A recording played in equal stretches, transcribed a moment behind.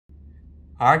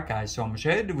Alright guys, so I'm going to show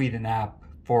you how to delete an app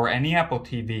for any Apple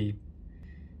TV.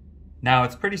 Now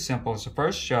it's pretty simple, so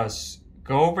first just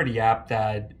go over the app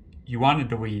that you want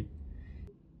to delete.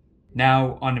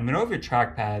 Now on the middle of your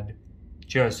trackpad,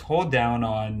 just hold down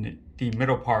on the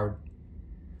middle part.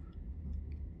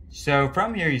 So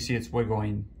from here you see it's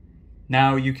wiggling.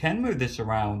 Now you can move this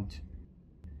around.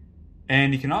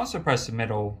 And you can also press the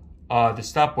middle to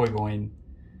stop wiggling.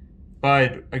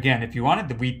 But again, if you want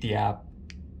to delete the app,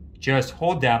 just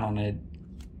hold down on it,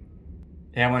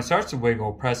 and when it starts to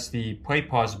wiggle, press the play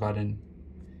pause button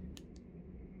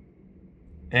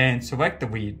and select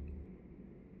delete.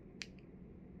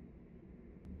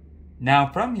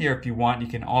 Now from here, if you want, you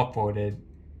can offload it.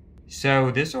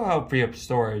 So this will help free up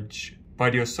storage,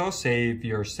 but you'll still save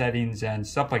your settings and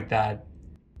stuff like that.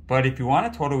 But if you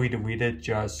want to totally delete it,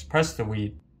 just press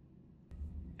delete.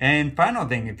 And final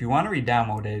thing, if you want to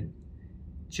re-download it,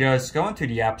 just go into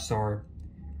the App Store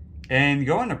and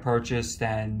go into purchase,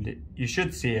 and you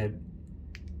should see it.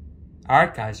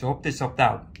 Alright guys, I hope this helped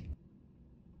out.